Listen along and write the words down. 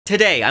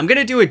Today, I'm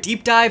gonna do a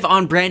deep dive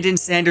on Brandon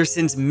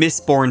Sanderson's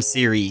Mistborn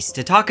series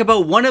to talk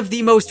about one of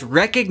the most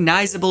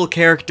recognizable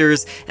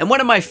characters and one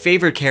of my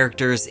favorite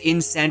characters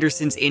in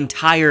Sanderson's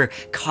entire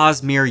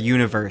Cosmere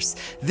universe.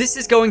 This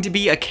is going to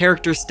be a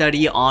character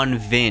study on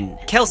Vin.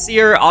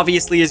 Kelsier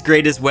obviously is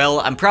great as well.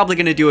 I'm probably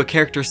gonna do a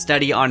character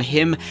study on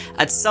him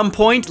at some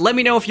point. Let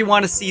me know if you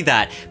want to see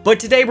that. But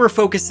today we're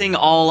focusing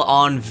all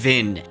on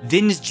Vin.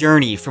 Vin's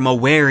journey from a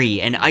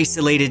wary and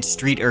isolated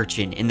street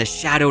urchin in the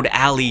shadowed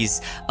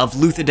alleys of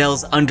Luthadel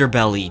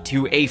underbelly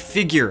to a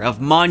figure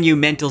of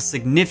monumental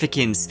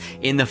significance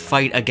in the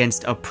fight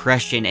against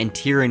oppression and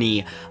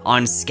tyranny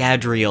on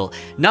Scadrial,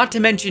 not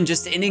to mention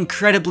just an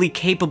incredibly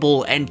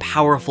capable and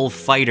powerful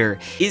fighter,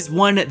 is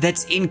one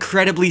that's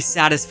incredibly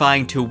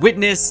satisfying to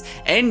witness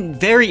and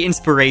very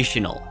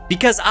inspirational.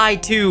 Because I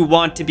too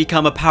want to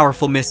become a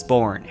powerful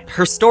Mistborn.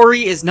 Her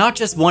story is not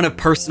just one of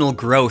personal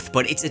growth,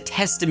 but it's a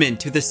testament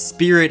to the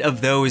spirit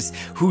of those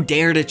who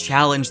dare to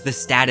challenge the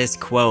status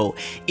quo.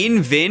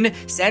 In Vin,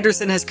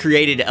 Sanderson has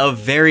created a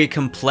very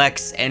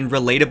complex and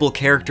relatable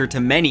character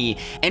to many,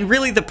 and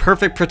really the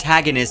perfect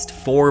protagonist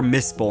for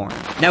Mistborn.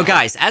 Now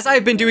guys, as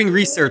I've been doing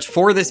research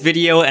for this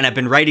video and I've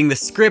been writing the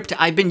script,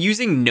 I've been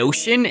using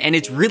Notion, and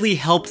it's really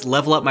helped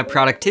level up my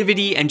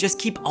productivity and just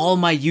keep all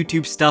my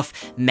YouTube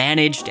stuff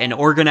managed and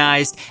organized.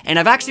 And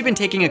I've actually been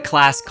taking a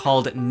class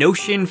called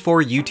Notion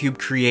for YouTube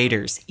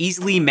Creators.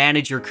 Easily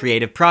manage your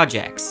creative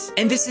projects.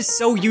 And this is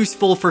so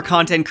useful for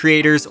content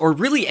creators or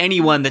really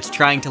anyone that's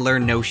trying to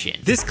learn Notion.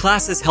 This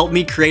class has helped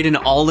me create an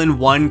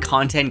all-in-one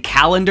content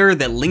calendar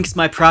that links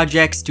my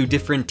projects to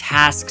different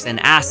tasks and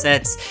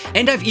assets.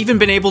 And I've even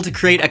been able to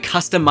create a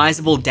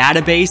customizable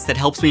database that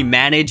helps me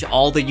manage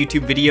all the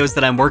YouTube videos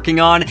that I'm working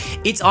on.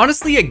 It's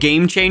honestly a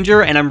game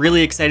changer, and I'm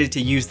really excited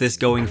to use this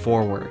going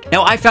forward.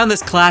 Now, I found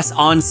this class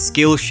on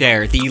Skillshare,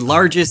 the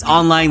largest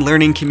online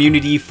learning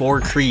community for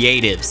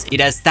creatives. It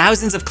has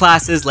thousands of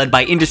classes led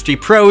by industry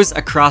pros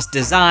across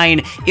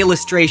design,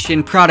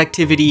 illustration,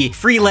 productivity,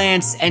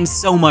 freelance, and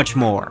so much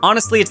more.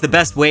 Honestly, it's the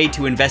best way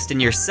to invest in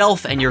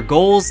yourself and your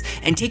goals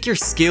and take your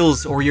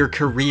skills or your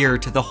career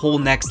to the whole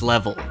next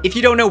level. If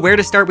you don't know where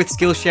to start with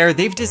Skillshare,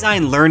 they've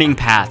designed learning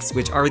paths,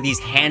 which are these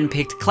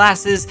hand-picked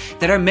classes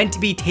that are meant to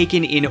be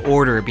taken in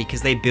order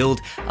because they build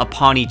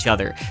upon each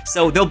other.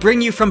 So they'll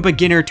bring you from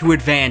beginner to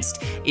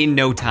advanced in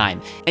no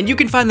time. And you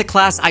can find the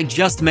class I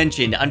just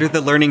mentioned under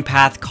the learning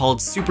path called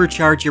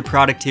Supercharge Your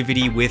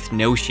Productivity with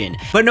Notion.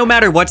 But no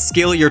matter what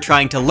skill you're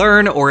trying to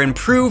learn or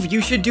improve,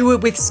 you should do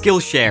it with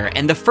Skillshare,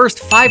 and the first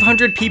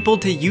 500 people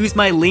to use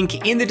my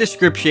link in the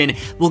description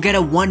will get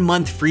a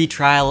 1-month free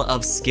trial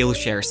of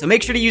Skillshare. So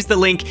make sure to use the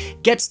link,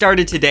 get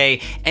started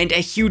today, and a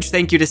huge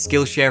thank you to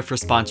Skillshare for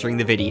sponsoring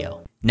the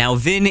video. Now,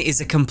 Vin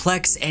is a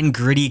complex and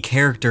gritty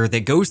character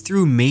that goes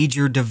through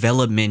major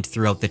development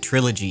throughout the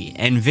trilogy,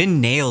 and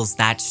Vin nails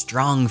that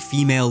strong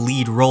female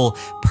lead role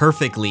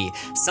perfectly,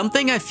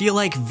 something I feel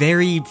like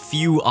very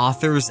few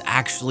authors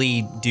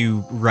actually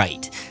do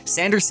right.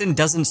 Sanderson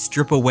doesn't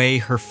strip away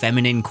her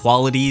feminine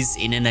qualities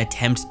in an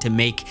attempt to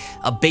make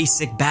a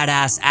basic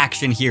badass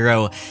action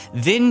hero.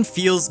 Vin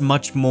feels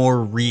much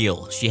more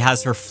real. She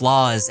has her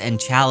flaws and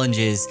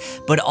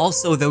challenges, but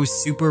also those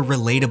super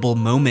relatable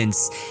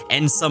moments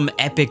and some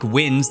epic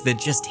wins that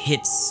just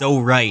hit so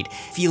right,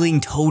 feeling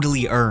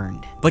totally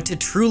earned. But to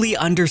truly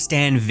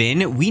understand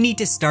Vin, we need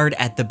to start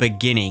at the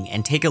beginning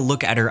and take a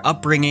look at her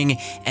upbringing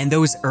and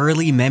those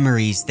early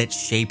memories that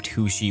shaped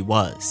who she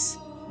was.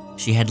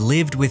 She had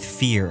lived with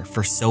fear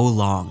for so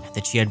long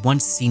that she had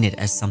once seen it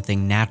as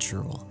something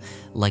natural,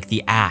 like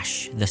the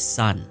ash, the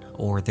sun,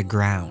 or the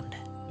ground.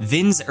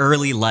 Vin's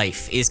early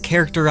life is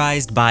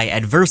characterized by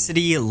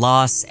adversity,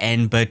 loss,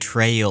 and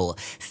betrayal,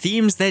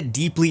 themes that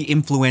deeply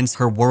influence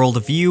her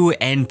worldview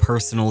and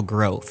personal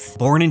growth.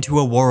 Born into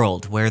a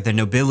world where the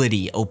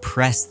nobility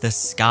oppress the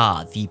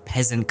Ska, the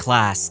peasant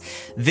class,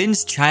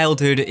 Vin's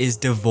childhood is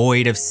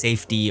devoid of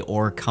safety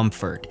or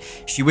comfort.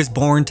 She was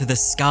born to the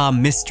Ska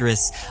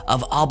mistress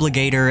of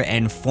obligator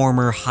and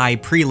former high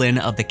prelin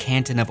of the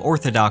Canton of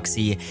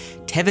Orthodoxy,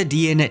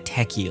 Tevedian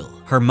Tekiel.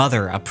 Her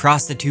mother, a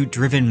prostitute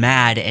driven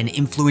mad and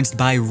influenced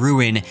by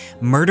ruin,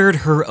 murdered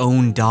her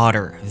own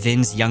daughter,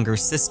 Vin's younger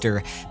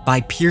sister,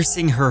 by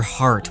piercing her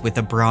heart with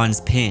a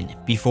bronze pin,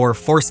 before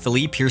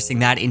forcefully piercing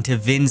that into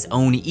Vin's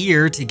own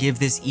ear to give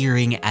this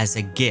earring as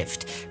a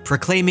gift,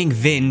 proclaiming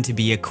Vin to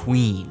be a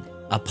queen.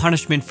 A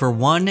punishment for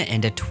one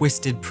and a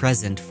twisted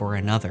present for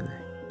another.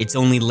 It's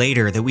only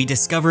later that we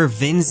discover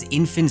Vin's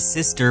infant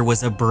sister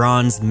was a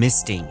bronze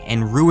misting,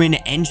 and Ruin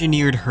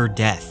engineered her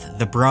death,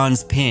 the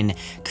bronze pin,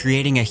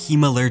 creating a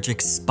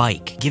hemalurgic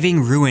spike, giving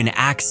Ruin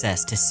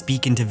access to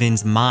speak into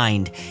Vin's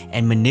mind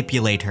and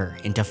manipulate her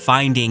into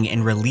finding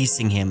and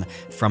releasing him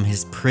from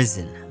his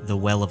prison, the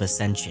Well of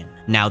Ascension.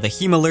 Now, the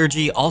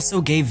Hemalurgy also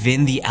gave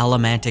Vin the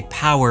allomantic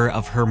power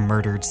of her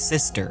murdered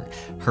sister.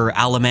 Her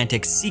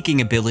allomantic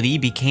seeking ability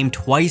became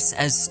twice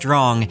as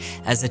strong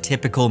as a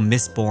typical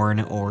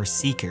Mistborn or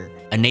Seeker,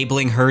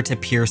 enabling her to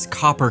pierce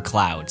copper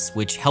clouds,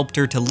 which helped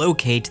her to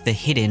locate the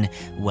hidden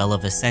Well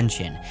of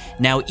Ascension.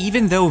 Now,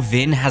 even though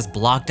Vin has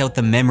blocked out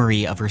the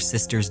memory of her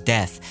sister's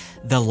death,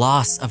 the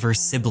loss of her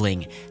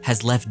sibling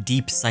has left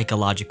deep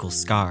psychological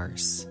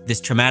scars. This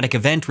traumatic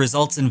event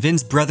results in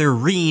Vin's brother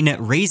Reen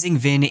raising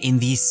Vin in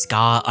the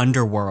Ska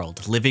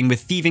underworld, living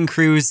with thieving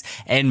crews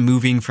and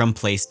moving from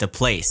place to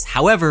place.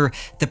 However,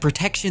 the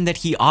protection that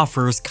he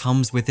offers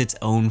comes with its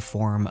own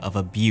form of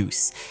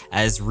abuse,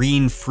 as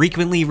Reen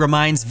frequently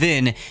reminds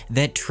Vin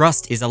that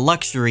trust is a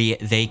luxury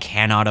they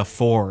cannot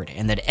afford,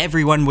 and that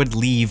everyone would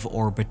leave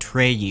or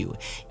betray you,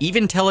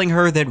 even telling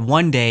her that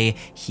one day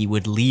he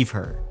would leave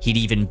her. He'd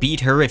even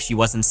beat her if she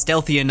wasn't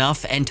stealthy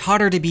enough, and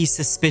taught her to be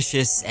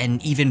suspicious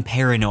and even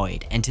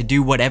paranoid, and to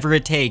do whatever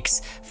it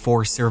takes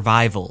for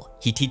survival.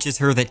 He teaches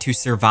her that to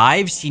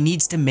survive, she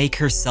needs to make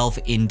herself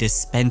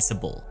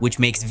indispensable, which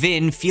makes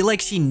Vin feel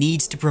like she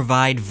needs to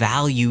provide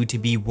value to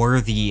be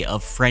worthy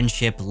of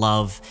friendship,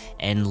 love,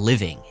 and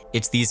living.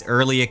 It's these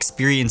early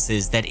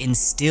experiences that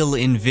instill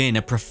in Vin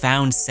a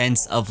profound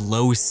sense of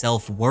low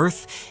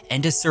self-worth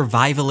and a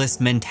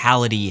survivalist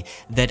mentality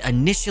that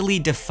initially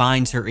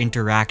defines her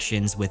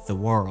interactions with the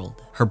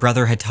world. Her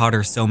brother had taught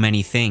her so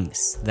many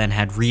things, then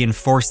had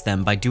reinforced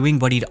them by doing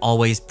what he'd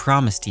always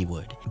promised he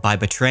would, by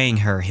betraying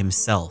her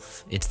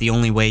himself. It's the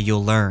only way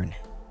you'll learn.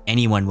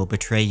 Anyone will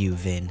betray you,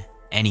 Vin.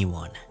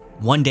 Anyone.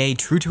 One day,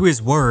 true to his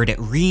word,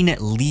 Reen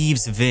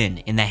leaves Vin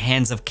in the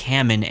hands of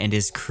Kamen and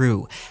his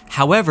crew.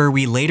 However,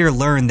 we later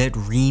learn that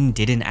Reen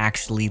didn't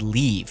actually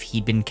leave.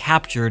 He'd been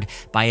captured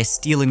by a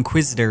Steel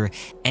Inquisitor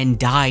and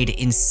died,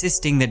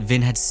 insisting that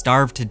Vin had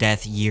starved to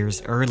death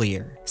years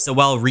earlier. So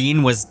while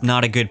Reen was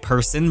not a good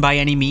person by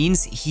any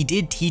means, he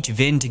did teach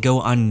Vin to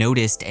go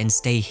unnoticed and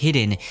stay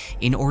hidden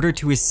in order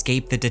to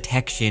escape the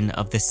detection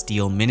of the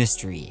Steel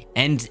Ministry,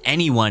 and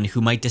anyone who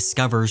might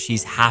discover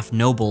she's half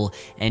noble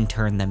and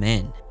turn them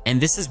in. And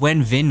this is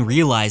when Vin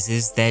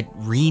realizes that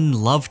Reen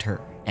loved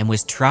her and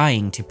was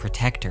trying to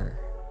protect her.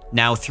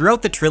 Now,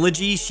 throughout the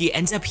trilogy, she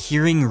ends up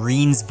hearing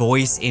Reen's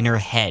voice in her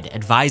head,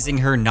 advising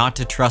her not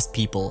to trust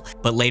people.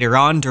 But later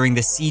on, during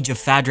the siege of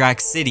Fadrak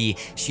City,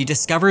 she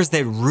discovers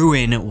that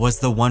Ruin was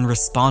the one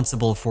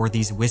responsible for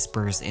these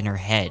whispers in her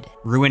head.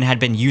 Ruin had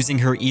been using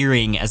her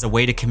earring as a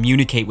way to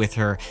communicate with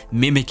her,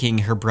 mimicking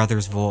her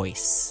brother's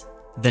voice.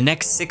 The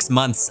next 6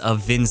 months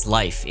of Vin's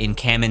life in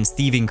Kamen's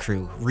thieving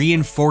crew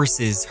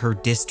reinforces her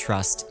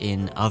distrust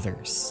in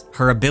others.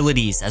 Her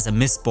abilities as a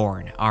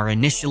Mistborn are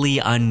initially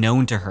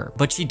unknown to her,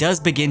 but she does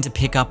begin to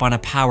pick up on a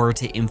power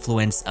to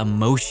influence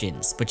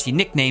emotions, but she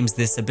nicknames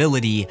this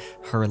ability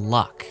her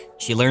luck.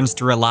 She learns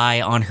to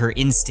rely on her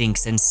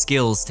instincts and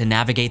skills to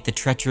navigate the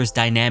treacherous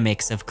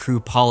dynamics of crew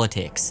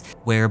politics,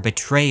 where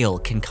betrayal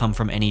can come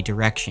from any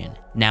direction.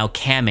 Now,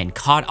 Kamen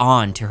caught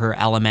on to her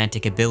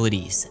allomantic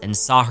abilities and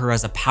saw her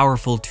as a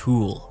powerful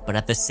tool, but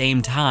at the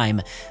same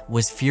time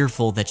was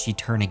fearful that she'd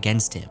turn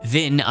against him.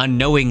 Vin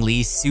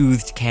unknowingly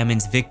soothed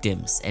Kamen's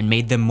victims and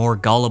made them more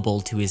gullible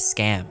to his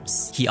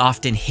scams. He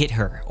often hit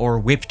her or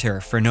whipped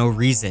her for no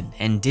reason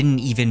and didn't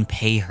even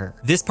pay her.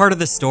 This part of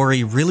the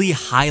story really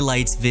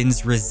highlights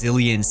Vin's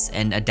resilience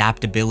and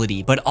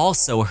adaptability, but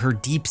also her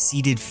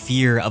deep-seated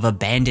fear of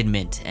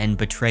abandonment and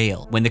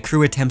betrayal. When the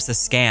crew attempts a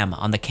scam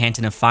on the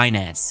Canton of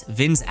Finance,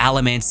 Vin's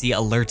allomancy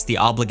alerts the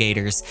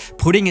obligators,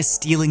 putting a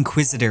Steel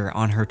Inquisitor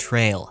on her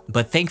trail.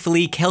 But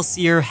thankfully,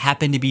 Kelsier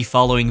happened to be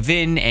following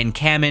Vin and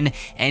Kamen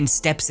and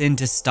steps in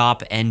to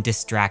stop and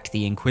distract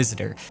the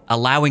Inquisitor,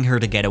 allowing her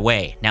to get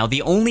away. Now,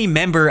 the only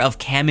member of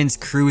Kamen's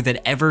crew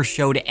that ever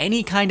showed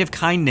any kind of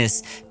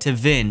kindness to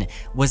Vin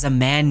was a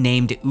man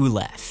named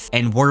Ulef.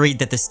 And worried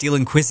that the Steel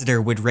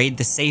Inquisitor would raid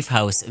the safe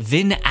house,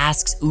 Vin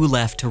asks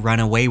Ulef to run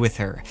away with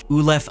her.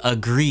 Ulef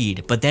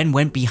agreed, but then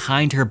went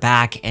behind her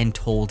back and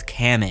told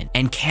Kamen.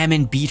 And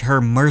Kamen beat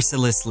her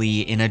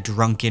mercilessly in a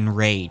drunken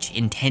rage,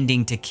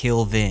 intending to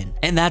kill Vin.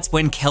 And that's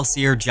when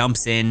Kelsier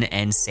jumps in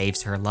and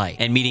saves her life.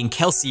 And meeting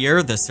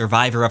Kelsier, the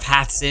survivor of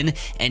Hathsin,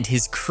 and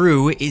his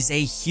crew is a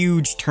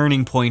huge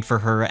turning point for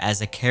her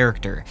as a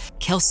character.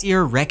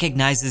 Kelsier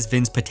recognizes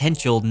Vin's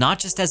potential not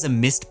just as a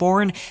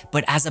Mistborn,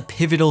 but as a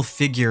pivotal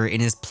figure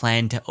in his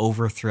plan to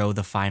overthrow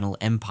the final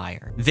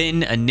empire.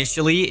 Vin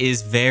initially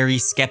is very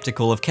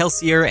skeptical of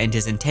Kelsier and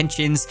his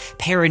intentions,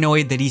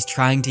 paranoid that he's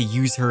trying to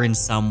use her in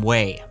some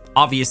way.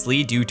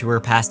 Obviously, due to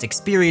her past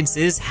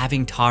experiences,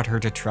 having taught her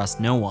to trust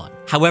no one.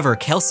 However,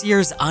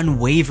 Kelsier's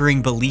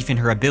unwavering belief in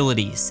her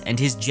abilities and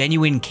his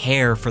genuine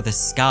care for the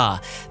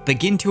Ska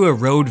begin to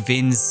erode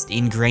Vin's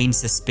ingrained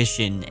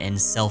suspicion and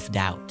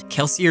self-doubt.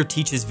 Kelsier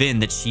teaches Vin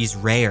that she's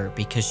rare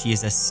because she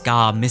is a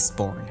Ska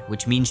Mistborn,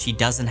 which means she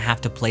doesn't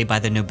have to play by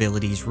the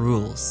nobility's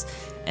rules,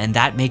 and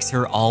that makes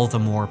her all the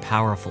more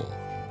powerful.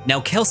 Now,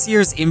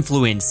 Kelsier's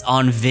influence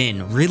on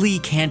Vin really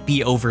can't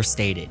be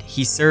overstated.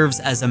 He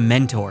serves as a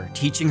mentor,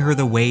 teaching her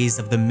the ways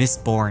of the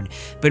Mistborn,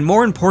 but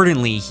more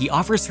importantly, he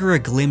offers her a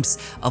glimpse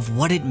of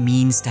what it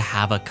means to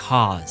have a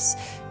cause,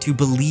 to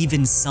believe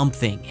in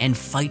something and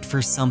fight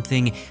for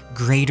something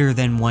greater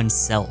than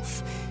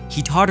oneself.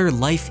 He taught her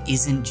life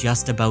isn't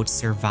just about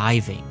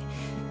surviving.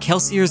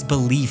 Kelsier's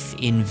belief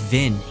in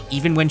Vin,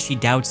 even when she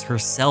doubts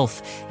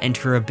herself and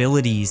her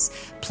abilities,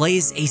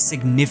 plays a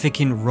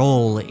significant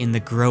role in the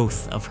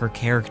growth of her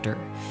character.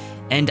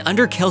 And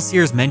under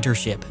Kelsier's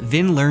mentorship,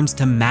 Vin learns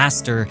to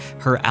master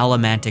her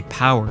allomantic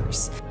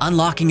powers,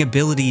 unlocking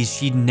abilities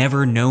she'd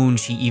never known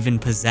she even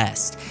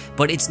possessed.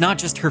 But it's not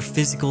just her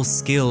physical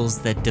skills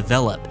that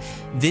develop.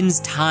 Vin's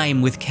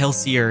time with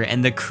Kelsier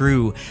and the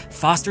crew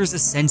fosters a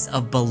sense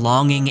of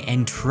belonging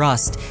and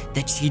trust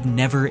that she'd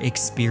never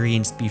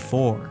experienced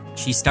before.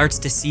 She starts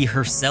to see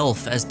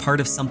herself as part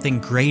of something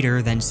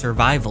greater than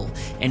survival,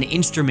 an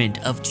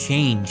instrument of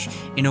change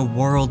in a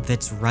world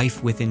that's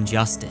rife with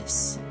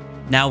injustice.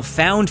 Now,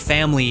 found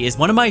family is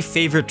one of my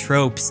favorite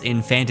tropes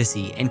in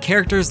fantasy, and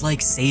characters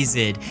like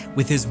Sazed,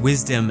 with his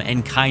wisdom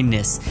and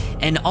kindness,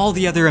 and all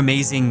the other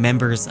amazing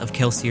members of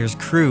Kelsier's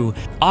crew,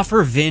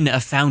 offer Vin a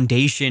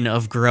foundation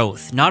of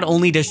growth. Not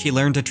only does she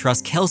learn to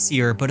trust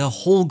Kelsier, but a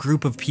whole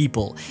group of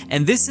people,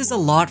 and this is a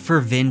lot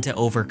for Vin to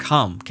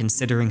overcome,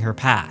 considering her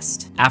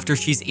past. After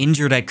she's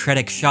injured at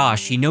Credit Shaw,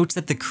 she notes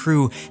that the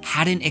crew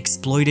hadn't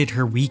exploited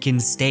her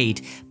weakened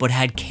state, but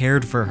had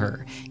cared for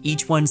her,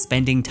 each one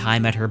spending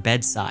time at her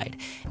bedside.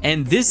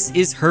 And this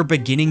is her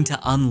beginning to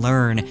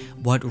unlearn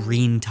what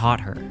Reen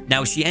taught her.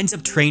 Now, she ends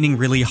up training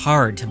really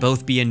hard to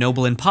both be a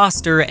noble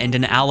imposter and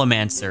an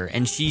allomancer,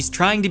 and she's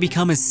trying to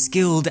become as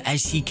skilled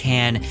as she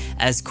can,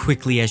 as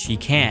quickly as she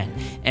can,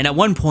 and at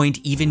one point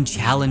even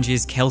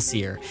challenges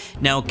Kelsier.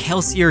 Now,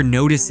 Kelsier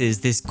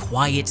notices this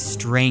quiet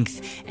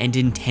strength and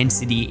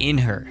intensity in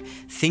her,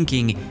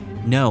 thinking,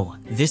 no,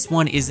 this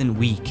one isn't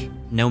weak,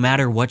 no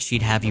matter what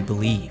she'd have you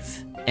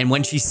believe. And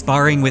when she's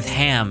sparring with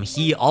Ham,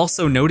 he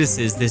also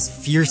notices this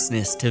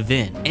fierceness to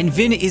Vin. And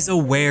Vin is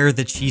aware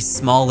that she's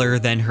smaller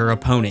than her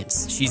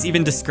opponents. She's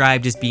even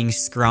described as being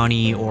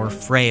scrawny or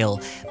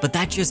frail, but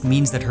that just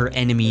means that her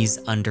enemies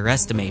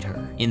underestimate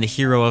her. In The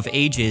Hero of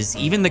Ages,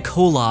 even the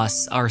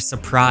Koloss are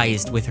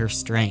surprised with her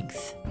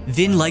strength.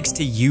 Vin likes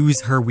to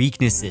use her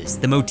weaknesses.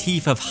 The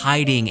motif of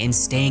hiding and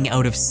staying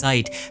out of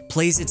sight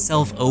plays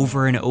itself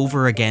over and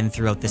over again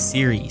throughout the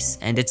series,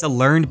 and it's a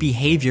learned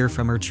behavior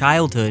from her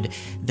childhood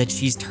that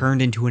she's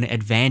turned into an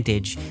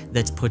advantage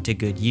that's put to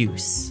good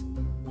use.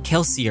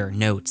 Kelsier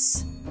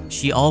notes,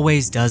 she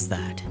always does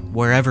that,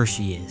 wherever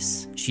she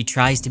is. She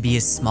tries to be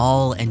as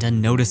small and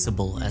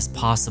unnoticeable as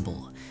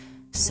possible.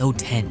 So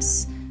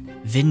tense.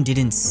 Vin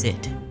didn't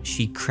sit,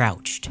 she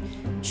crouched.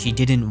 She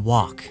didn't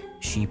walk,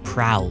 she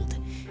prowled.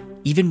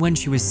 Even when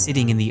she was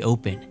sitting in the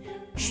open,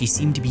 she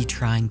seemed to be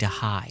trying to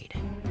hide.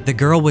 The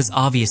girl was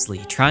obviously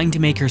trying to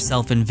make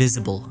herself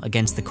invisible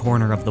against the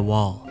corner of the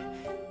wall.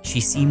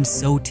 She seemed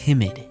so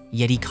timid,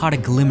 yet he caught a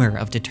glimmer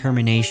of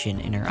determination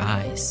in her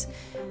eyes.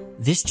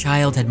 This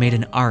child had made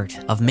an art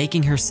of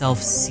making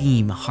herself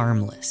seem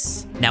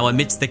harmless. Now,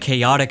 amidst the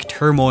chaotic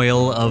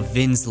turmoil of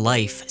Vin's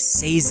life,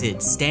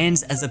 Sazed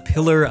stands as a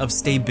pillar of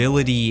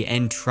stability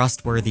and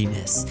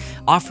trustworthiness,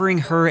 offering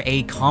her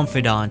a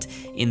confidant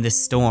in the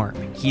storm.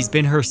 He's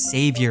been her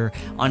savior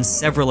on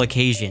several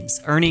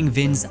occasions, earning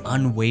Vin's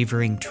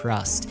unwavering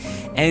trust.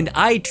 And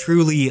I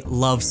truly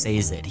love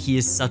Sazed. He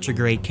is such a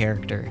great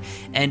character.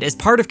 And as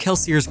part of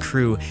Kelsier's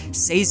crew,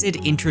 Sazed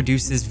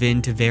introduces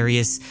Vin to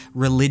various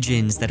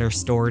religions that are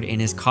stored in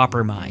his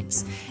copper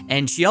mines,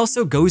 and she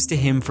also goes to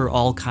him for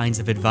all kinds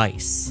of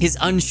advice. His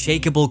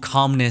unshakable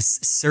calmness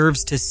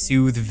serves to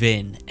soothe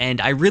Vin, and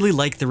I really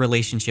like the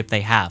relationship they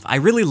have. I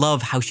really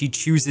love how she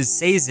chooses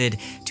Sazed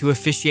to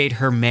officiate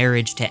her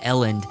marriage to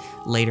Elend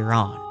later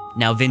on.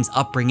 Now, Vin's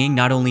upbringing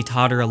not only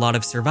taught her a lot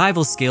of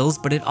survival skills,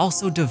 but it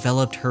also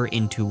developed her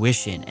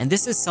intuition, and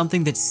this is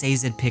something that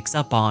Sazed picks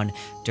up on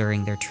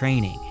during their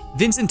training.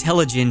 Vin's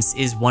intelligence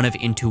is one of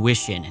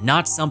intuition,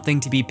 not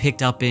something to be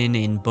picked up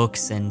in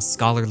books and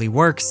scholarly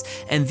works,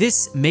 and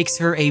this makes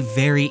her a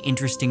very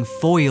interesting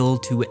foil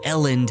to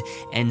Elend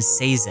and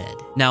Sazed.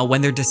 Now,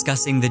 when they're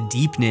discussing the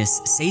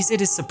deepness,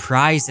 Sazed is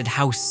surprised at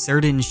how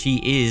certain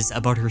she is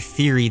about her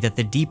theory that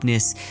the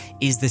deepness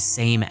is the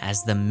same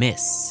as the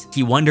mists.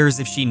 He wonders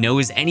if she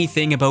knows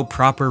anything about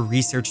proper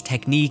research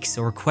techniques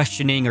or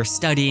questioning or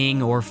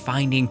studying or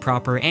finding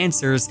proper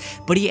answers,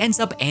 but he ends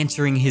up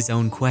answering his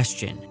own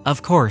question.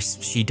 Of course,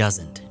 she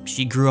doesn't.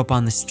 She grew up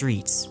on the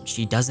streets.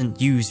 She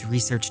doesn't use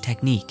research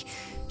technique.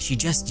 She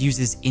just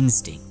uses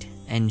instinct,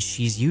 and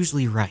she's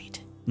usually right.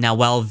 Now,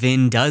 while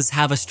Vin does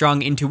have a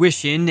strong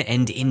intuition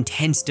and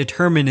intense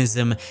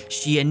determinism,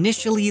 she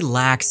initially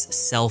lacks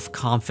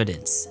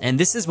self-confidence. And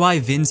this is why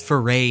Vin's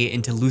foray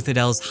into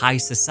Luthadel high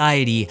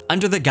society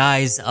under the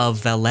guise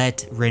of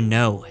Valette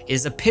Renault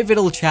is a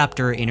pivotal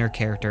chapter in her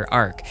character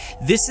arc.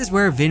 This is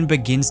where Vin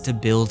begins to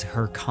build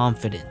her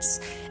confidence,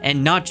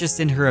 and not just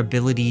in her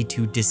ability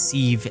to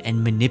deceive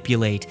and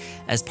manipulate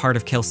as part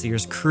of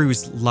Kelsier's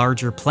crew's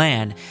larger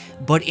plan,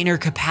 but in her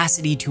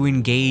capacity to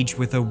engage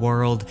with a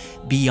world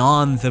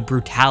beyond the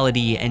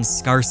brutality and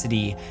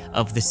scarcity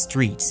of the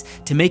streets,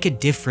 to make a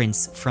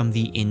difference from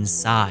the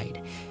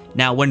inside.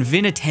 Now, when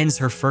Vin attends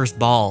her first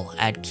ball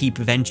at Keep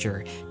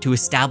Venture to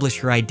establish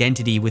her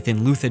identity within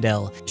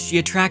Luthadel, she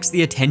attracts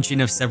the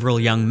attention of several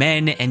young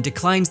men and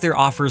declines their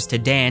offers to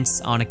dance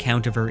on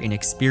account of her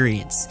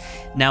inexperience.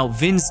 Now,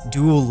 Vin's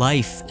dual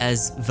life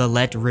as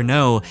Valette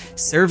Renault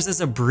serves as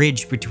a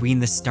bridge between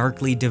the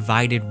starkly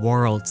divided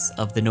worlds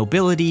of the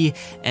nobility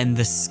and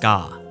the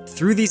ska.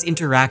 Through these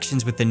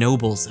interactions with the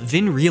nobles,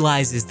 Vin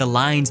realizes the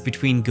lines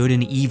between good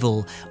and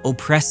evil,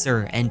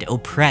 oppressor and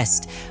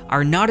oppressed,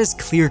 are not as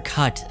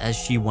clear-cut as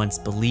she once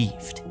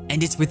believed.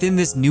 And it's within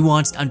this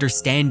nuanced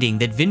understanding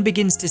that Vin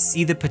begins to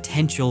see the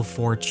potential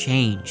for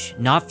change,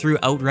 not through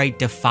outright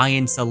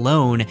defiance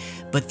alone,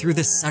 but through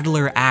the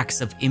subtler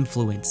acts of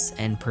influence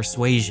and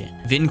persuasion.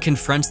 Vin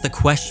confronts the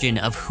question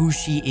of who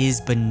she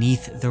is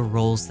beneath the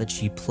roles that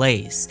she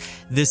plays.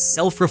 This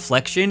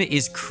self-reflection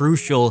is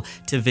crucial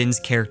to Vin's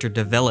character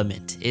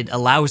development. It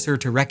allows her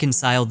to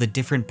reconcile the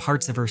different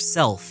parts of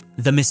herself: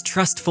 the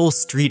mistrustful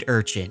street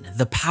urchin,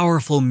 the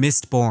powerful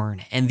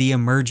Mistborn, and the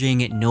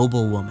emerging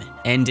noblewoman.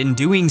 And in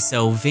doing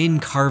so, Vin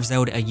carves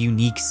out a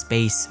unique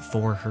space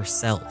for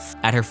herself.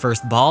 At her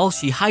first ball,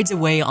 she hides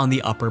away on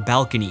the upper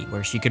balcony,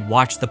 where she could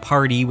watch the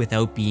party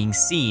without being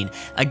seen.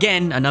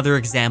 Again, another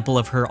example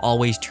of her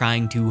always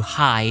trying to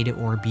hide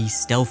or be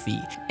stealthy.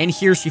 And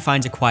here she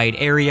finds a quiet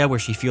area where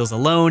she feels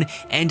alone,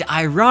 and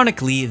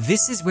ironically,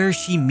 this is where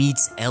she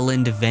meets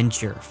Elend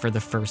Venture for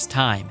the first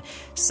time.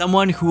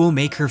 Someone who will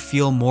make her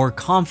feel more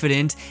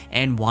confident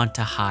and want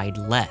to hide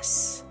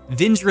less.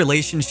 Vin's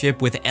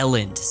relationship with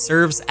Elend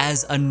serves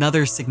as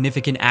another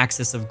significant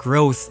axis of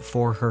growth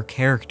for her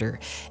character.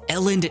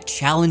 Elend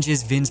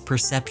challenges Vin's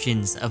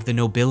perceptions of the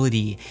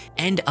nobility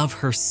and of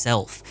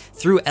herself.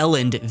 Through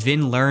Elend,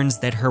 Vin learns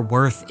that her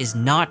worth is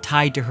not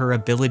tied to her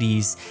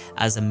abilities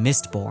as a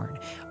Mistborn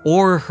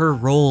or her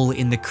role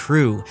in the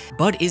crew,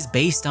 but is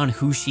based on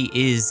who she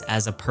is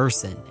as a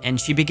person, and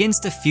she begins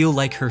to feel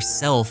like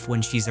herself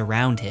when she's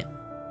around him.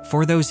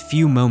 For those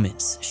few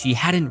moments, she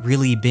hadn't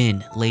really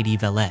been Lady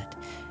Valette,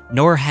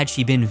 nor had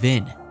she been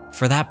Vin.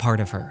 For that part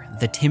of her,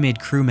 the timid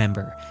crew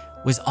member,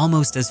 was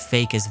almost as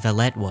fake as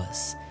Valette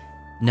was.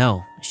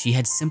 No, she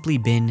had simply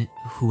been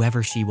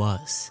whoever she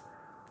was.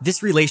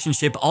 This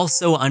relationship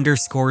also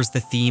underscores the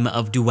theme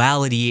of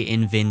duality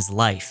in Vin's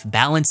life,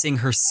 balancing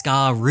her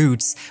ska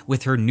roots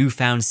with her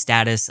newfound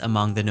status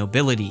among the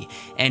nobility,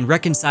 and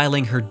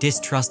reconciling her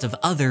distrust of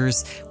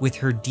others with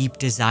her deep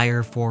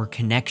desire for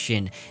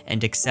connection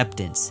and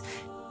acceptance.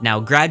 Now,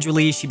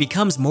 gradually, she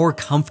becomes more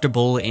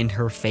comfortable in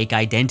her fake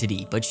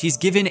identity, but she's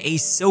given a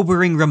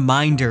sobering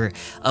reminder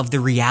of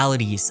the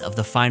realities of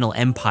the final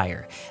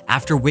empire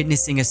after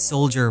witnessing a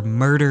soldier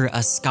murder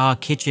a ska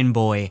kitchen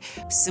boy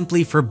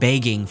simply for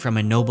begging from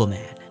a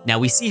nobleman. Now,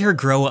 we see her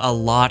grow a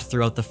lot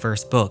throughout the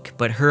first book,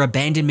 but her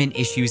abandonment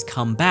issues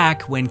come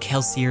back when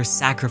Kelsier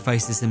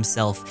sacrifices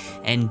himself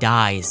and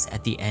dies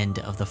at the end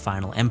of the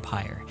final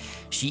empire.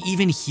 She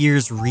even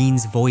hears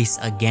Reen's voice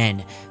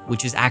again,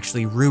 which is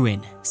actually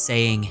Ruin,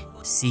 saying,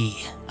 "See,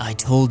 I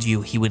told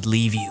you he would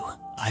leave you.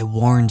 I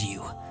warned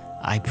you.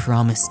 I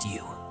promised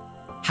you."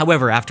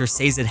 However, after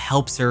Sazed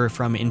helps her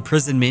from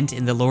imprisonment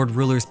in the Lord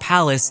Ruler's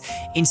palace,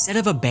 instead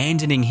of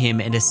abandoning him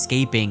and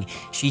escaping,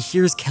 she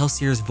hears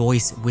Kelsier's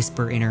voice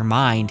whisper in her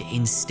mind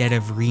instead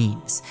of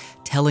Reen's,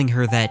 telling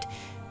her that,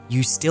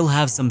 "You still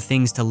have some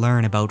things to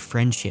learn about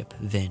friendship,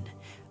 Vin.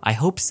 I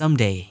hope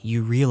someday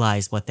you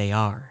realize what they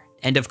are."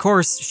 And of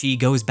course, she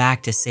goes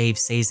back to save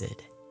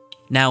Sazed.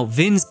 Now,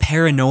 Vin's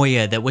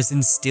paranoia that was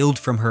instilled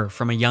from her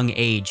from a young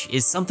age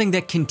is something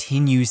that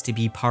continues to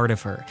be part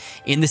of her.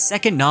 In the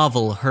second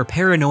novel, her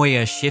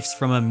paranoia shifts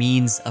from a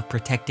means of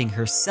protecting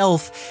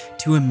herself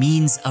to a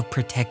means of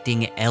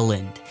protecting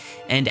Elend.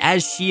 And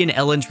as she and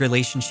Elend's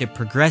relationship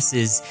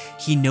progresses,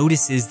 he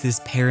notices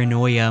this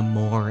paranoia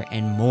more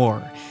and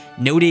more,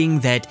 noting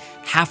that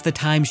half the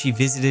time she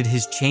visited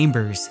his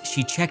chambers,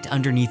 she checked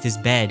underneath his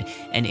bed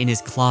and in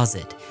his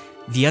closet.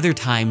 The other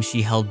time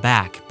she held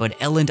back, but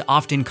Elend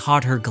often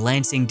caught her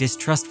glancing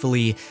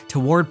distrustfully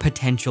toward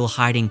potential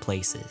hiding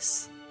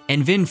places.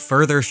 And Vin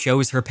further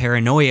shows her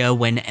paranoia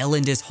when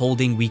Elend is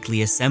holding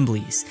weekly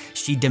assemblies.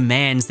 She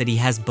demands that he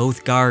has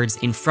both guards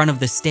in front of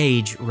the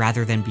stage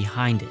rather than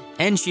behind it.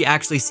 And she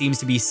actually seems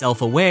to be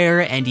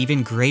self-aware and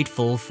even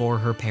grateful for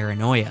her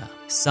paranoia.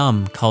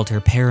 Some called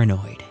her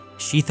paranoid.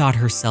 She thought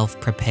herself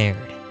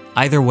prepared.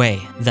 Either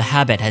way, the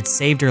habit had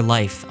saved her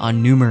life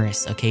on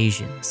numerous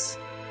occasions.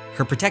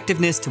 Her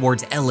protectiveness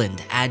towards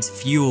Elend adds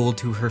fuel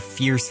to her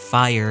fierce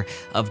fire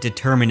of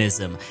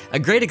determinism. A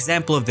great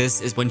example of this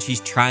is when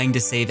she's trying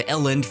to save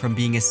Elend from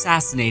being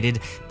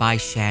assassinated by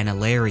Shan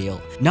Alariel.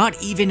 Not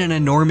even an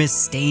enormous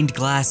stained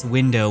glass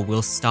window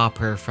will stop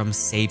her from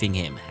saving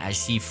him,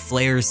 as she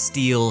flares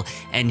steel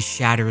and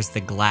shatters the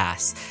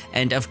glass.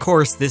 And of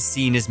course, this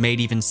scene is made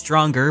even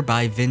stronger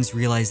by Vin's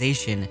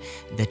realization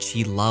that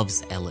she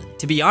loves Elend.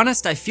 To be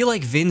honest, I feel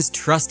like Vin's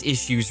trust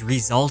issues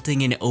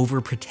resulting in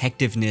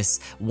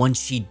overprotectiveness once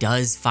she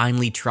does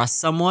finally trust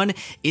someone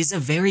is a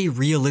very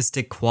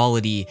realistic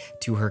quality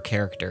to her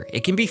character.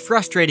 It can be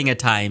frustrating at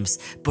times,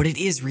 but it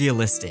is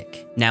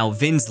realistic. Now,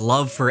 Vin's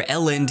love for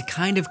Elend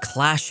kind of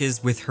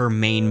clashes with her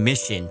main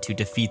mission to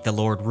defeat the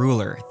Lord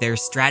Ruler. Their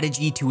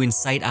strategy to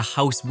incite a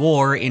house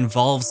war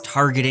involves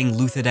targeting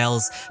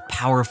Luthadil's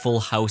powerful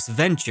House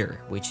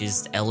Venture, which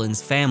is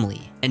Elend's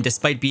family. And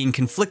despite being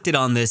conflicted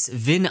on this,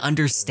 Vin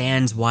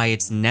understands why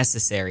it's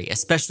necessary,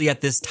 especially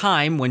at this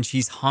time when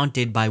she's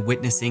haunted by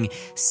witnessing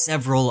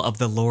several of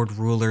the Lord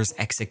Ruler's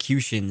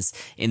executions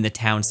in the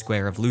town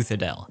square of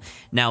Luthadel.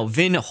 Now,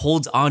 Vin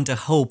holds on to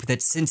hope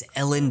that since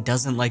Elend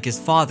doesn't like his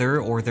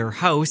father or their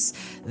house,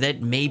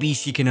 that maybe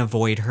she can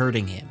avoid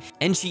hurting him.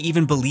 And she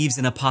even believes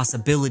in a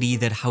possibility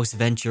that House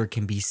Venture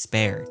can be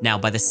spared. Now,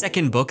 by the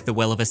second book, The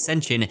Well of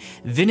Ascension,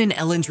 Vin and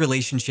Elend's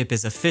relationship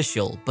is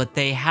official, but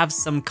they have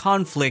some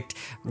conflict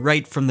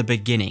right from the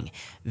beginning.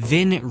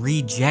 Vin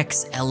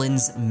rejects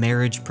Elend's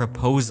marriage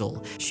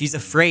proposal. She's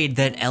afraid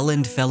that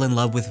Elend fell in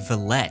love with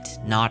Valette,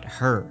 not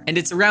her. And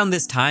it's around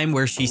this time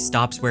where she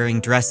stops wearing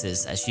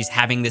dresses, as she's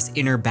having this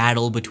inner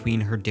battle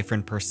between her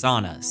different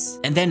personas.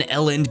 And then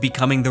Elend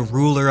becoming the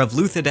ruler of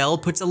Luthadel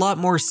puts a lot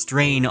more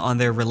strain on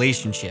their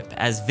relationship,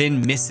 as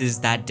Vin misses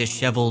that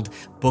disheveled,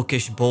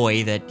 bookish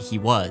boy that he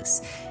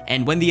was.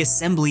 And when the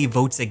assembly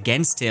votes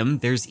against him,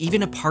 there's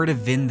even a part of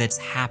Vin that's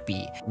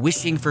happy,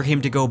 wishing for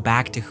him to go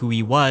back to who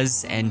he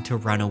was and to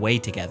run away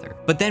together.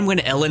 But then when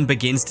Elend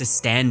begins to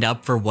stand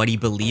up for what he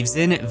believes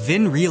in,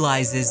 Vin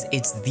realizes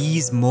it's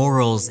these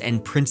morals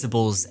and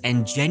principles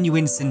and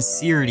genuine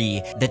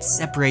sincerity that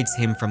separates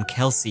him from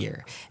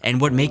Kelsier,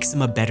 and what makes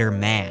him a better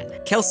man.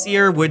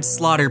 Kelsier would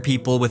slaughter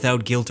people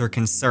without guilt or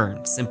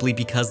concern, simply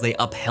because they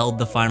upheld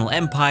the Final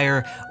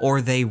Empire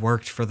or they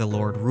worked for the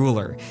Lord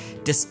Ruler.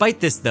 Despite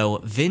this though,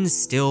 Vin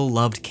still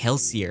loved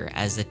Kelsier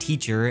as a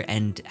teacher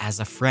and as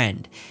a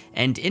friend,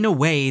 and in a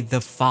way,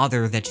 the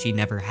father that she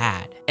never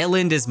had.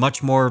 Elend is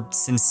much more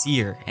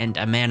sincere and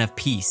a man of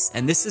peace,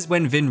 and this is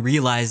when Vin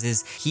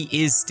realizes he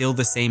is still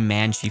the same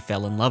man she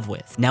fell in love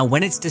with. Now,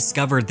 when it's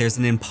discovered there's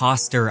an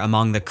imposter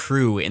among the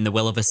crew in the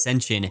Well of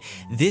Ascension,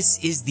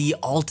 this is the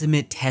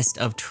ultimate test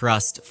of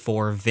trust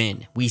for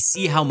Vin. We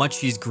see how much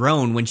she's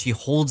grown when she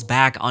holds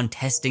back on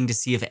testing to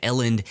see if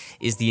Elend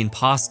is the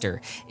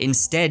imposter.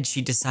 Instead,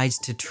 she decides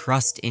to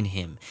trust in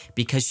him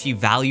because she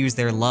values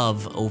their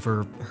love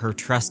over her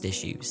trust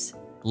issues.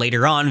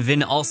 Later on,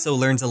 Vin also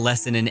learns a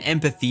lesson in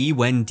empathy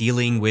when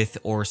dealing with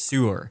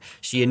Orsur.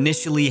 She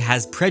initially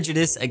has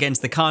prejudice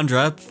against the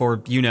Kandra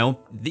for, you know,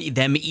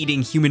 them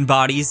eating human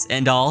bodies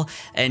and all,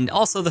 and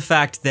also the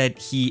fact that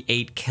he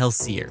ate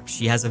Kelsier.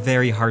 She has a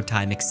very hard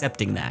time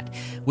accepting that,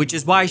 which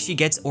is why she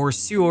gets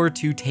Orsur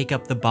to take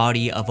up the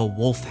body of a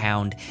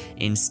wolfhound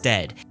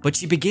instead. But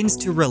she begins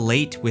to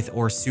relate with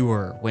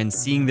Orsur when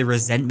seeing the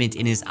resentment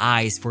in his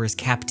eyes for his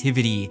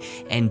captivity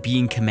and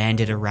being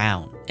commanded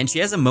around. And she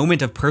has a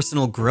moment of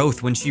personal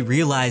growth when she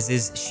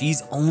realizes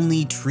she's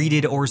only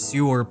treated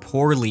Orsur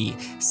poorly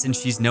since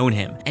she's known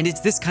him. And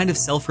it's this kind of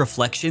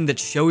self-reflection that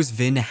shows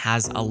Vin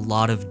has a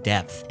lot of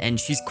depth, and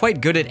she's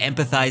quite good at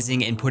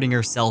empathizing and putting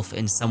herself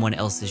in someone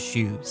else's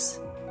shoes.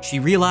 She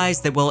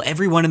realized that while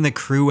everyone in the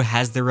crew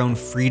has their own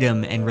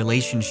freedom and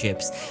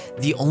relationships,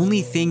 the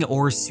only thing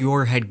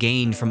Orsur had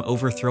gained from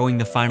overthrowing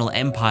the Final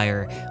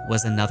Empire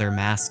was another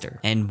master,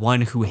 and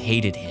one who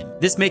hated him.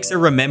 This makes her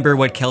remember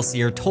what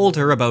Kelsier told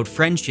her about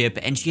friendship,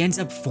 and she ends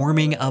up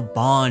forming a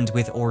bond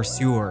with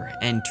Orsur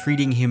and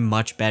treating him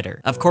much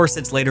better. Of course,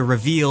 it's later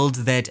revealed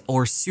that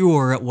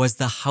Orsur was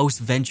the House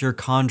Venture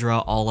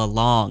Kandra all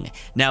along.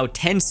 Now,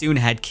 Tensoon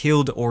had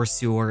killed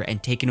Orsur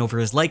and taken over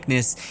his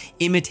likeness,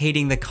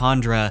 imitating the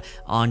Kandra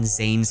on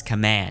Zane's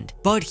command.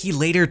 But he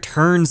later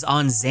turns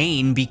on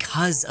Zane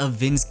because of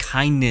Vin's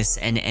kindness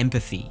and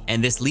empathy.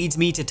 And this leads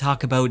me to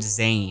talk about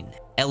Zane.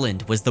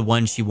 Elend was the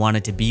one she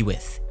wanted to be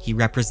with. He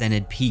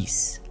represented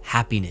peace,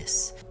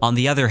 happiness. On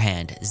the other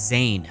hand,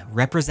 Zane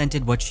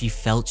represented what she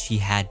felt she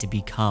had to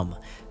become,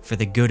 for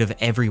the good of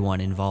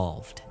everyone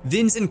involved.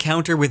 Vin's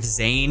encounter with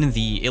Zane,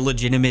 the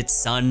illegitimate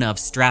son of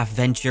Straff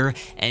Venture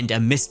and a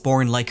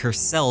Mistborn like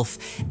herself,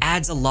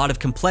 adds a lot of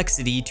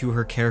complexity to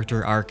her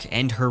character arc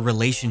and her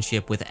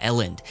relationship with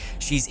Elend.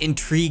 She's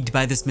intrigued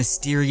by this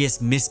mysterious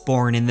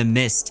Mistborn in the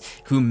mist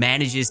who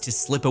manages to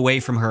slip away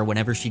from her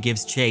whenever she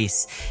gives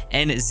chase,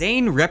 and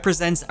Zane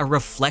represents a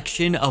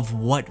reflection of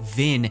what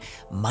Vin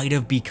might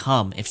have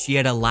become if she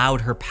had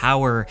allowed her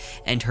power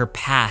and her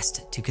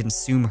past to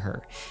consume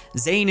her.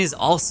 Zane is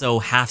also also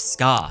half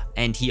Ska,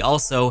 and he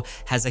also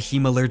has a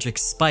hemalurgic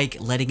spike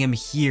letting him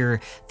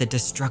hear the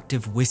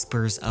destructive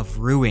whispers of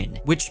ruin,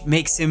 which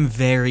makes him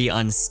very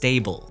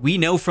unstable. We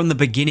know from the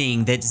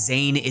beginning that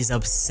Zane is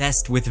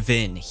obsessed with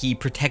Vin. He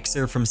protects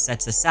her from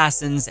Set's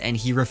assassins and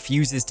he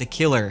refuses to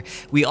kill her.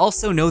 We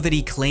also know that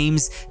he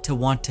claims to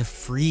want to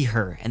free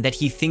her and that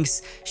he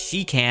thinks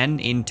she can,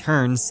 in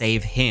turn,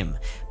 save him.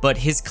 But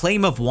his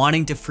claim of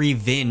wanting to free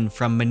Vin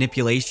from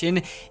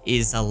manipulation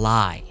is a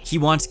lie. He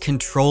wants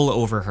control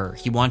over her,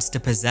 he wants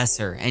to possess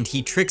her, and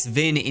he tricks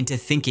Vin into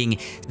thinking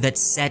that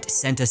Set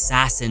sent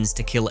assassins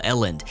to kill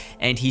Elend,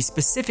 and he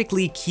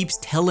specifically keeps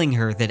telling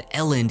her that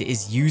Elend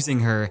is using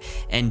her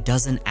and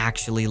doesn't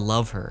actually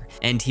love her.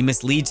 And he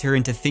misleads her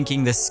into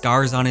thinking the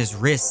scars on his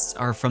wrists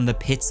are from the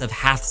pits of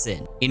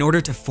Hathsin, in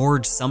order to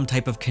forge some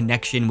type of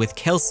connection with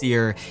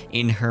Kelsier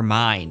in her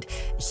mind.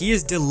 He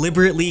is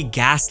deliberately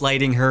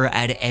gaslighting her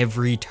at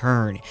every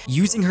turn,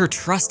 using her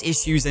trust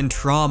issues and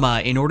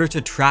trauma in order to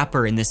trap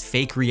her in this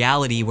fake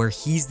reality where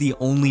he's the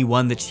only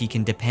one that she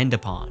can depend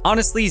upon.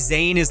 Honestly,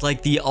 Zane is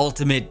like the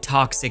ultimate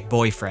toxic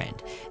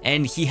boyfriend,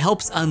 and he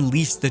helps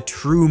unleash the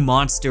true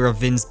monster of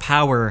Vin's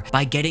power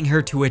by getting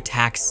her to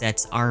attack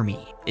Set's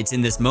army. It's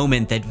in this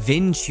moment that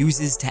Vin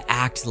chooses to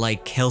act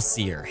like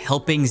Kelsier,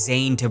 helping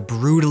Zane to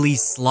brutally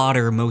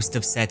slaughter most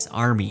of Set's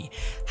army.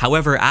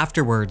 However,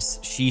 afterwards,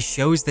 she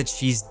shows that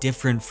she's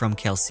different from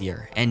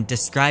Kelsier and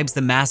describes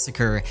the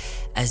massacre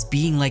as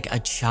being like a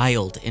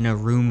child in a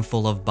room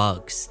full of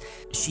bugs.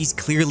 She's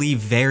clearly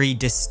very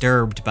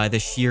disturbed by the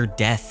sheer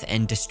death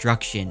and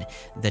destruction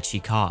that she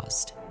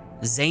caused.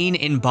 Zane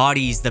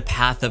embodies the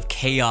path of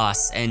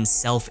chaos and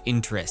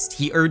self-interest.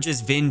 He urges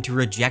Vin to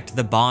reject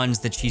the bonds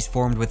that she's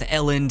formed with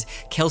Elend,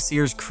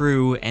 Kelsier's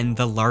crew, and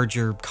the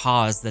larger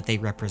cause that they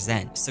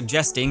represent,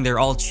 suggesting they're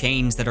all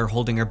chains that are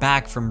holding her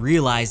back from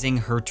realizing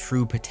her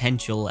true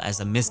potential as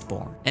a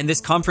Mistborn. And this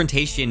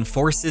confrontation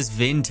forces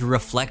Vin to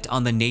reflect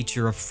on the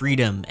nature of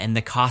freedom and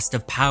the cost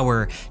of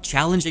power,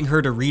 challenging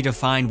her to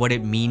redefine what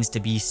it means to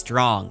be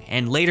strong.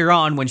 And later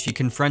on, when she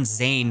confronts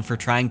Zane for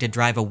trying to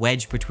drive a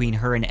wedge between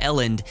her and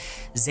Elend,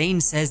 Zane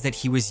says that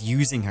he was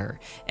using her,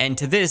 and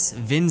to this,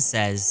 Vin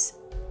says,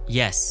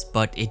 "Yes,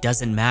 but it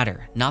doesn't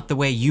matter. Not the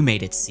way you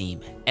made it seem.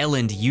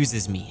 Elend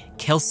uses me.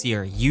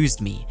 Kelsier used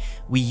me.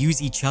 We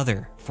use each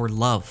other for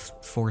love,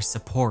 for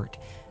support,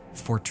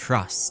 for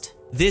trust."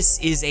 This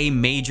is a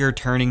major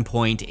turning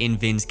point in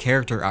Vin's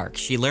character arc.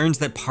 She learns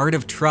that part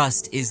of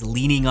trust is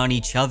leaning on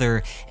each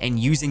other and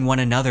using one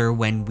another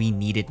when we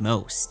need it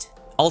most.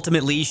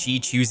 Ultimately, she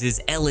chooses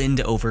Elend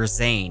over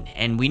Zane,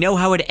 and we know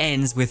how it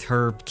ends with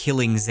her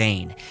killing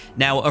Zane.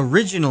 Now,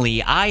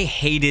 originally, I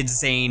hated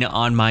Zane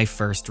on my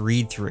first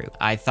read-through.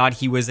 I thought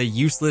he was a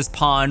useless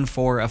pawn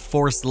for a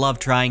forced love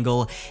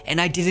triangle, and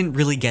I didn't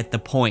really get the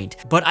point.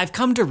 But I've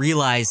come to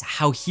realize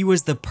how he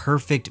was the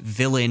perfect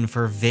villain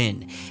for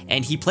Vin,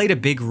 and he played a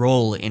big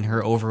role in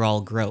her overall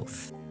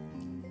growth.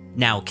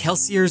 Now,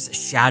 Kelsier's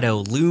shadow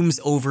looms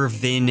over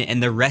Vin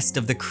and the rest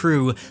of the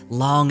crew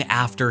long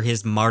after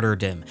his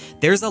martyrdom.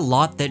 There's a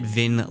lot that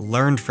Vin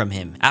learned from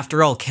him.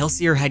 After all,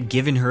 Kelsier had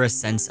given her a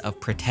sense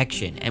of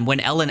protection, and when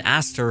Ellen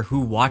asked her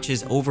who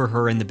watches over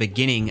her in the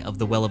beginning of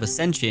the Well of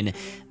Ascension,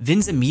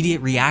 Vin's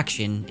immediate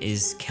reaction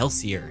is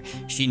Kelsier.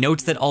 She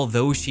notes that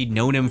although she'd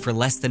known him for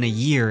less than a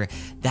year,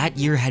 that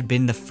year had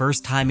been the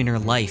first time in her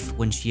life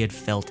when she had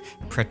felt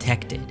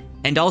protected.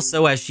 And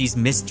also, as she's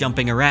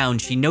mist-jumping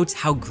around, she notes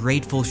how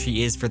grateful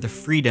she is for the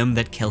freedom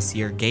that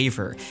Kelsier gave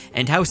her,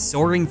 and how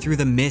soaring through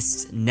the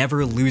mist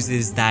never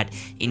loses that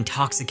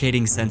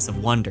intoxicating sense of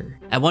wonder.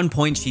 At one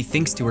point, she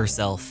thinks to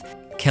herself,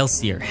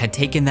 Kelsier had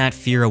taken that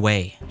fear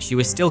away. She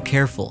was still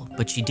careful,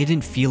 but she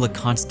didn't feel a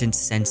constant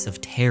sense of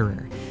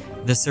terror.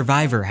 The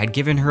survivor had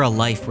given her a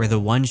life where the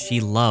one she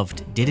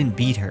loved didn't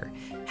beat her,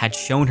 had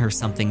shown her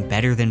something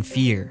better than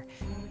fear: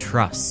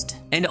 trust.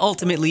 And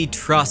ultimately,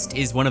 trust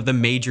is one of the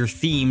major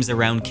themes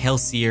around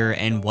Kelsier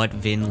and what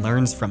Vin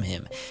learns from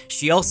him.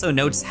 She also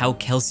notes how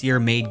Kelsier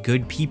made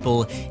good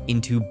people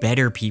into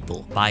better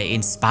people by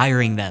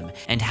inspiring them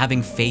and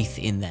having faith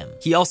in them.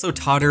 He also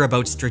taught her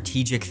about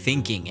strategic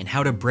thinking and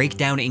how to break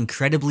down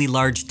incredibly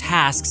large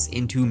tasks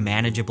into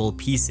manageable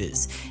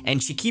pieces.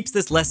 And she keeps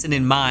this lesson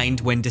in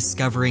mind when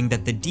discovering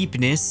that the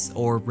deepness,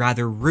 or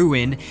rather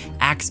ruin,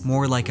 acts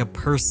more like a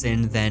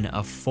person than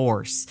a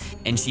force.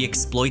 And she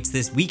exploits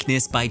this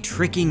weakness by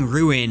tricking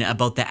Ruin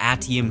about the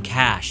Atium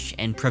cache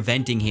and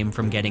preventing him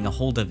from getting a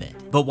hold of it.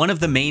 But one of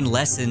the main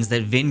lessons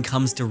that Vin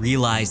comes to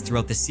realize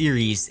throughout the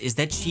series is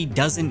that she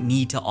doesn't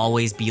need to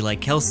always be like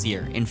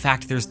Kelsier. In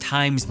fact, there's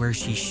times where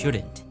she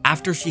shouldn't.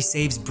 After she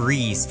saves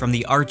Breeze from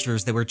the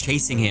archers that were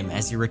chasing him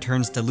as he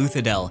returns to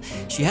Luthadel,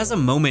 she has a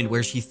moment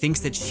where she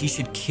thinks that she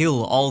should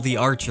kill all the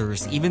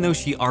archers even though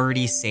she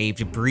already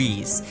saved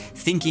Breeze,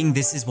 thinking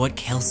this is what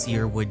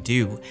Kelsier would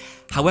do.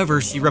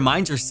 However, she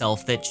reminds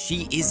herself that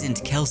she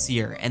isn't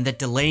Kelsier and that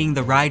delaying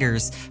the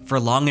riders for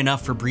long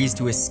enough for Breeze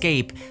to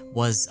escape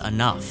was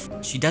enough.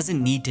 She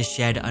doesn't need to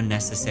shed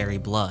unnecessary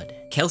blood.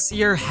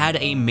 Kelsier had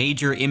a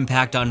major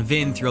impact on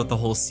Vin throughout the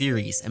whole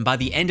series, and by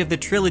the end of the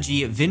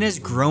trilogy, Vin has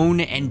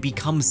grown and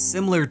become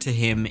similar to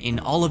him in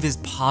all of his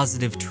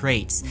positive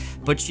traits,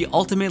 but she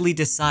ultimately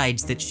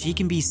decides that she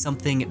can be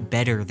something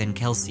better than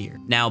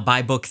Kelsier. Now,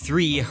 by book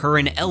 3, her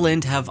and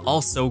Elend have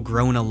also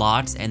grown a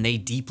lot, and they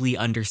deeply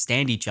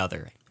understand each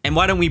other. And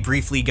why don't we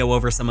briefly go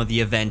over some of the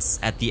events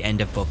at the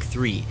end of book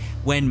 3.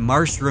 When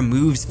Marsh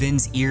removes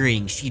Vin's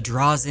earring, she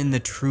draws in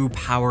the true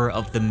power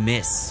of the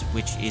mist,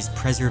 which is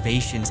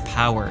preservation's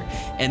power.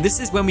 And this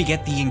is when we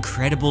get the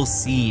incredible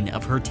scene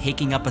of her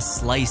taking up a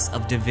slice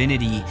of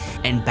divinity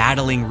and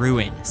battling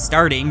Ruin,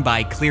 starting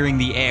by clearing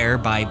the air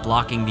by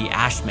blocking the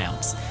ash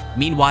mounts.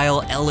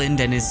 Meanwhile,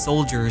 Elend and his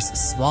soldiers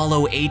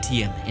swallow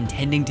Atium,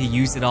 intending to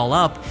use it all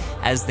up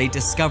as they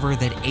discover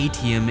that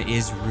Atium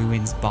is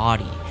Ruin's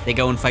body. They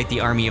go and fight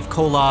the army of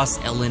Kolos,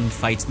 Elend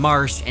fights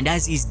Marsh, and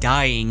as he's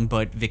dying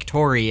but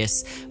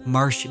victorious,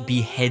 Marsh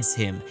beheads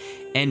him.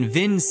 And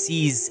Vin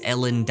sees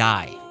Elend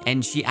die,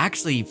 and she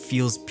actually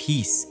feels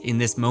peace in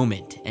this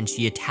moment, and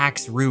she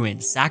attacks Ruin,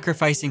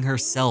 sacrificing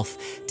herself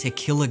to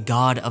kill a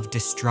god of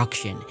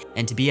destruction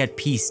and to be at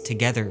peace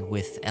together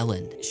with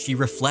Elend. She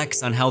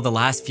reflects on how the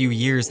last few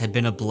years had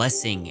been a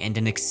blessing and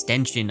an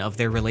extension of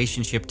their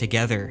relationship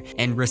together,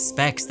 and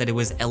respects that it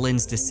was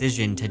Elend's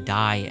decision to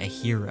die a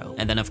hero.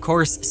 And then of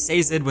course,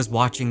 Sazed was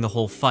watching the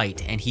whole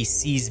fight, and he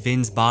sees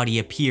Vin's body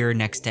appear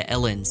next to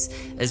Elend's,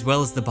 as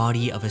well as the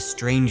body of a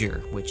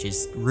stranger, which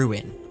is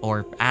Ruin,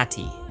 or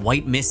Ati.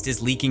 White mist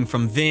is leaking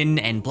from Vin,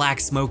 and black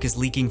smoke is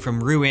leaking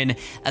from Ruin,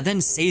 and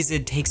then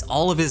Sazed takes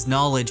all of his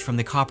knowledge from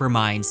the copper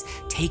mines,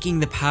 taking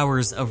the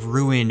powers of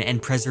Ruin and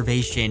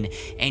preservation,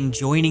 and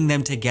joining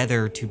them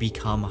together to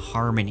become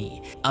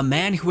harmony. A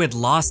man who had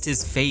lost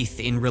his faith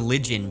in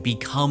religion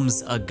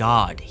becomes a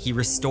god. He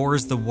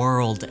restores the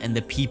world and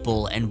the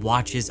people and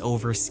watches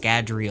over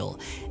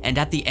Scadrial. And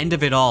at the end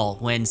of it all,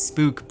 when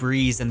Spook,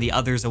 Breeze, and the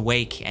others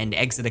awake and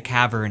exit a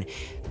cavern,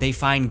 they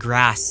find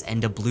grass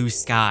and a blue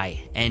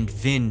sky, and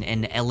Vin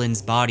and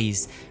Elend's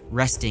bodies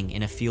resting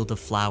in a field of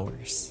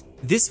flowers.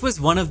 This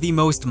was one of the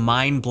most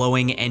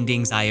mind-blowing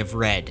endings I have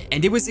read,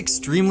 and it was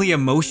extremely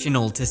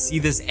emotional to see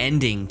this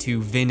ending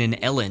to Vin and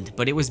Elend,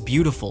 but it was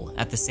beautiful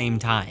at the same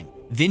time.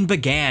 Vin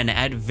began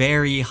at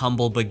very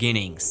humble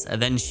beginnings,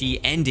 then she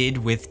ended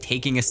with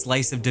taking a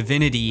slice of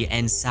divinity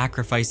and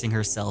sacrificing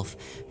herself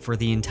for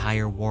the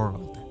entire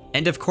world.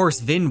 And of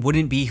course, Vin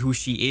wouldn't be who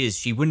she is.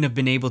 She wouldn't have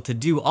been able to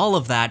do all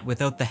of that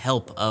without the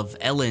help of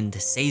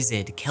Elend,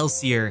 Sazed,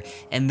 Kelsier,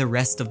 and the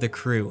rest of the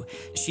crew.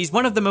 She's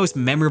one of the most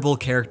memorable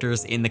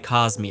characters in the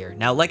Cosmere.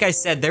 Now, like I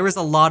said, there was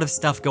a lot of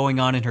stuff going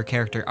on in her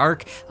character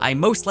arc. I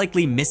most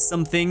likely missed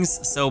some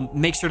things, so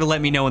make sure to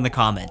let me know in the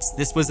comments.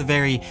 This was a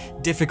very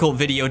difficult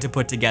video to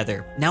put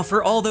together. Now,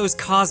 for all those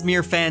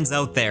Cosmere fans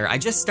out there, I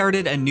just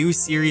started a new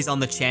series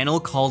on the channel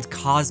called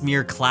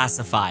Cosmere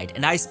Classified,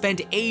 and I spent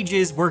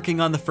ages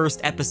working on the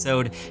first episode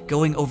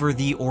going over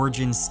the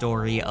origin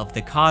story of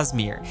the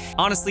Cosmere.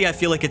 Honestly, I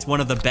feel like it's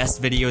one of the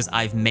best videos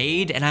I've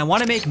made, and I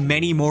want to make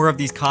many more of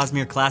these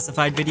Cosmere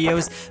Classified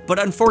videos, but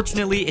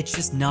unfortunately, it's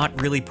just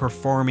not really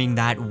performing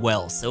that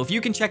well. So if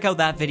you can check out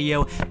that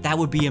video, that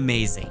would be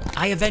amazing.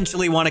 I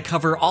eventually want to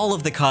cover all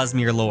of the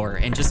Cosmere lore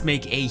and just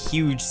make a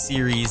huge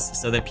series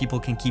so that people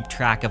can keep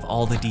track of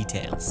all the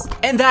details.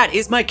 And that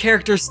is my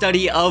character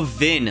study of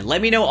Vin.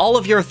 Let me know all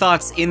of your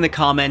thoughts in the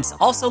comments.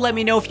 Also, let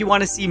me know if you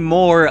want to see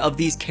more of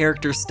these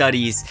character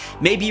studies.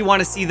 Maybe you want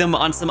to see them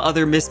on some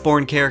other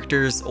Mistborn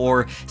characters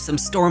or some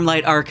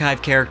Stormlight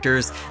Archive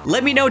characters.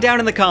 Let me know down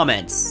in the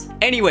comments.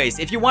 Anyways,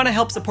 if you want to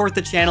help support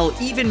the channel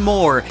even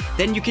more,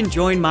 then you can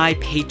join my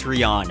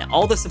Patreon.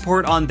 All the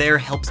support on there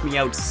helps me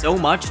out so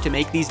much to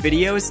make these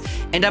videos,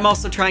 and I'm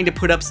also trying to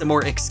put up some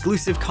more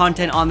exclusive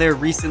content on there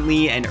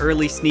recently and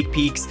early sneak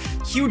peeks.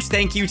 Huge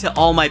thank you to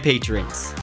all my patrons.